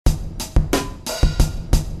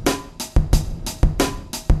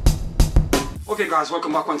Okay guys,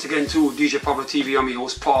 welcome back once again to DJPABLOTV. I'm your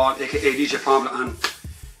host Paul, aka DJ Pablo, and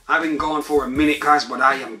I've been gone for a minute guys, but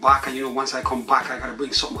I am back, and you know, once I come back I gotta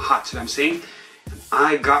bring something hot, so I'm saying. And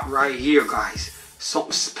I got right here guys,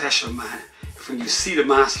 something special, man. When you see the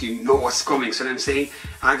mask, you know what's coming, so I'm saying.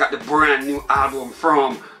 I got the brand new album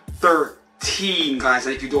from Th1rt3en guys,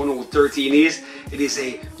 and if you don't know what Th1rt3en is, it is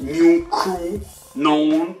a new crew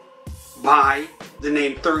known by the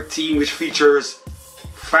name Th1rt3en, which features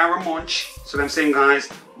Pharoahe Monch, so I'm saying guys,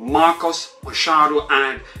 Marcus Machado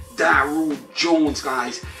and Daru Jones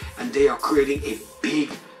guys, and they are creating a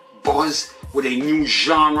big buzz with a new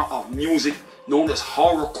genre of music known as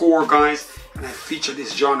horrorcore guys, and I featured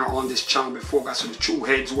this genre on this channel before guys, so the true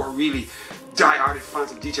heads who are really die-hard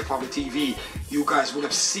fans of DJPABLOTV, you guys would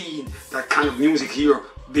have seen that kind of music here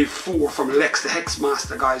before from Lex the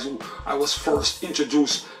Hexmaster guys, who I was first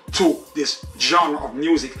introduced to this genre of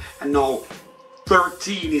music, and now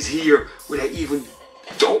Th1rt3en is here with an even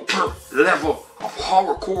doper level of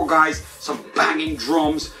horrorcore guys, some banging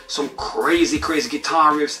drums, some crazy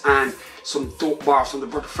guitar riffs, and some dope bars from the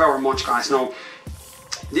brother Pharoahe Monch guys. Now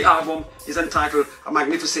the album is entitled A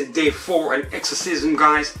Magnificent Day 4 and Exorcism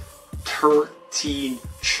guys, 13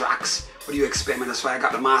 tracks. What do you expect, man? That's why I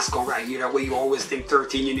got the mask on right here, that way you always think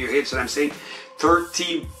Th1rt3en in your head, so I'm saying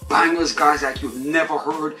 13 bangers guys like you've never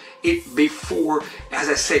heard it before. As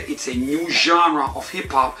I said, it's a new genre of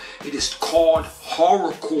hip-hop. It is called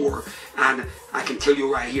horrorcore, and I can tell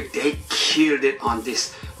you right here, they killed it on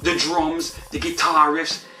this. The drums, the guitar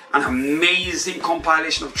riffs, an amazing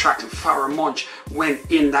compilation of tracks. And Pharoahe Monch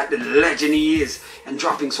went in like the legend he is, and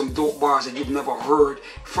dropping some dope bars that you've never heard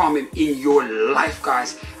from him in your life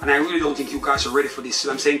guys. And I really don't think you guys are ready for this,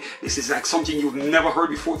 so I'm saying this is like something you've never heard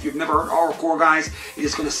before. If you've never heard horrorcore guys, it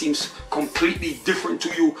is going to seem completely different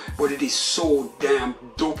to you, but it is so damn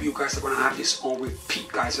dope. You guys are going to have this on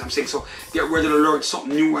repeat guys, so I'm saying, so get ready to learn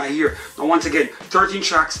something new right here. Now once again, 13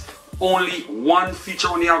 tracks, only one feature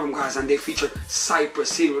on the album guys, and they featured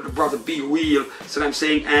Cypress Hill with the brother Be Real, so I'm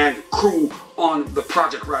saying, and crew on the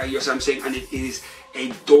project right here, so I'm saying, and it is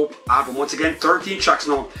a dope album. Once again, 13 tracks.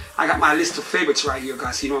 Now I got my list of favorites right here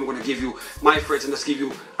guys, so you know I'm going to give you my favorites and just give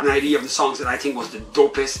you an idea of the songs that I think was the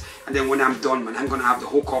dopest, and then when I'm done, man, I'm going to have the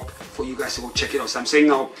hook up for you guys to go check it out. So I'm saying,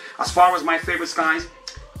 now as far as my favorites guys,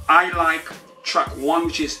 I like track 1,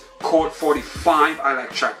 which is Code 45. I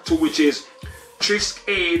like track 2, which is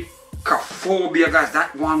Th1rt3en Pharoahe guys.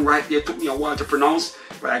 That one right there took me a while to pronounce,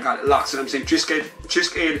 but I got it locked. So I'm saying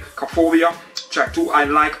Th1rt3en Pharoahe. Track 2, I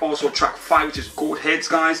like also track 5, which is Goat Heads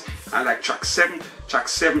guys. I like track 7. Track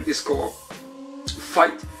 7 is called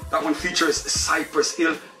Fight. That one features Cypress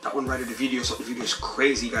Hill. That one right in the video, so the video is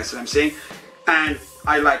crazy guys, so I'm saying. And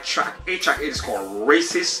I like track 8. Track 8 is called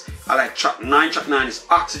Racist. I like track 9. Track 9 is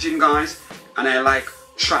Oxygen guys. And I like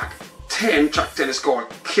track 10. Track 10 is called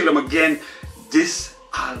Kill 'Em Again. This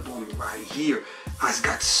album right here has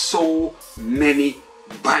got so many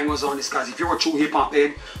bangers on this guys. If you're a true hip-hop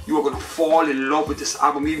head, you are going to fall in love with this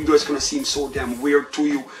album, even though it's going to seem so damn weird to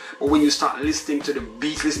you. But when you start listening to the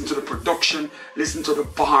beats, listening to the production, listening to the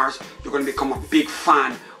bars, you're going to become a big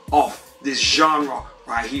fan of this genre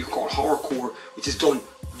right here called horrorcore, which is done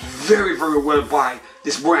very well by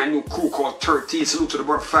this brand new crew called Th1rt3en. Salute to the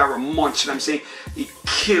brother Pharoahe Monch, I'm saying. He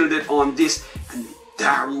killed it on this, and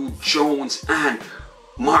Daru Jones and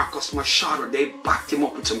Marcus Machado, they backed him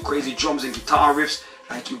up with some crazy drums and guitar riffs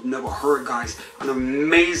like you've never heard guys. An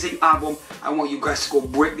amazing album. I want you guys to go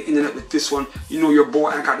break the internet with this one. You know your boy,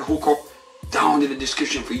 I got the hook up down in the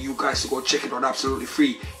description for you guys to go check it out absolutely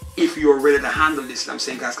free if you're ready to handle this, I'm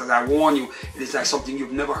saying guys, because I warn you, it is like something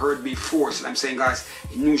you've never heard before. So I'm saying guys,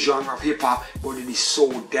 a new genre of hip-hop, but it is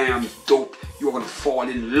so damn dope. You're gonna fall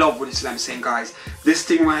in love with it. So I'm saying guys, this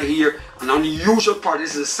thing right here, an unusual part,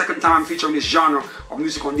 this is the second time I'm featuring this genre of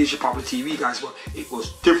music on DJPABLOTV guys, but it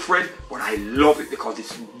was different, but I love it because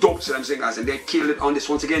it's dope. So I'm saying guys, and they killed it on this.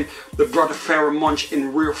 Once again, the brother Pharoahe Monch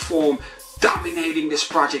in rare form, dominating this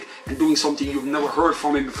project and doing something you've never heard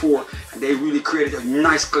from him before, and they really created a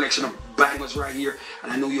nice collection of bangers right here.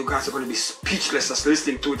 And I know you guys are going to be speechless just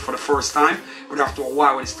listening to it for the first time, but after a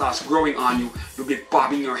while when it starts growing on you, you'll be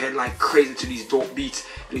bobbing your head like crazy to these dope beats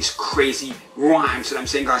and these crazy rhymes. So I'm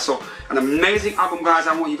saying guys, so an amazing album guys.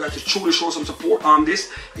 I want you guys to truly show some support on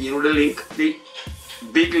this, and you know the link, the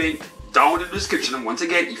big link down in the description. And once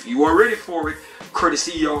again, if you are ready for it,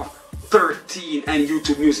 courtesy of Th1rt3en and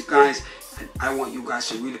YouTube Music guys, and I want you guys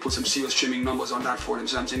to really put some serious streaming numbers on that for them.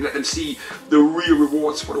 So I'm saying, let them see the real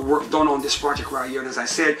rewards for the work done on this project right here. And as I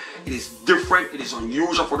said, it is different, it is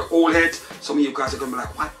unusual for the old heads. Some of you guys are gonna be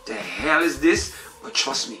like, what the hell is this? But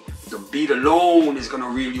trust me, the beat alone is gonna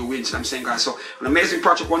reel you in. So I'm saying, guys, so an amazing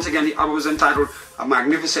project. Once again, the album was entitled A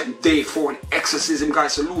Magnificent Day for an Exorcism,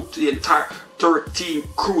 guys. Salute to the entire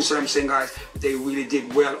Th1rt3en crew. So I'm saying, guys, they really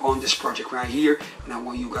did well on this project right here, and I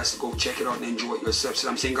want you guys to go check it out and enjoy it yourself. So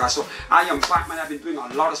I'm saying, guys, so I am back, man. I've been doing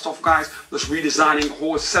a lot of stuff, guys, just redesigning the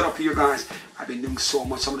whole setup here, guys. I've been doing so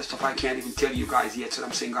much, some of the stuff I can't even tell you guys yet. So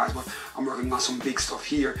I'm saying, guys, but I'm working on some big stuff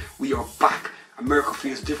here. We are back. America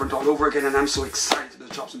feels different all over again, and I'm so excited to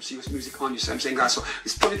drop some serious music on you. So I'm saying, guys, so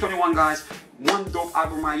it's 2021, guys. One dope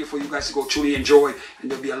album right here for you guys to go truly enjoy, and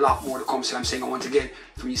there'll be a lot more to come. So I'm saying, once again,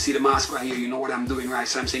 when you see the mask right here, you know what I'm doing, right?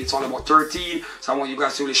 So I'm saying it's all about Th1rt3en, so I want you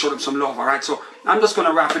guys to really show them some love, all right? So I'm just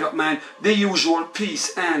gonna wrap it up, man. The usual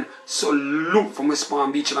peace and salute from West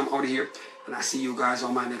Palm Beach, and I'm out of here, and I see you guys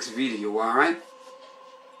on my next video, all right?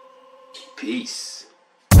 Peace.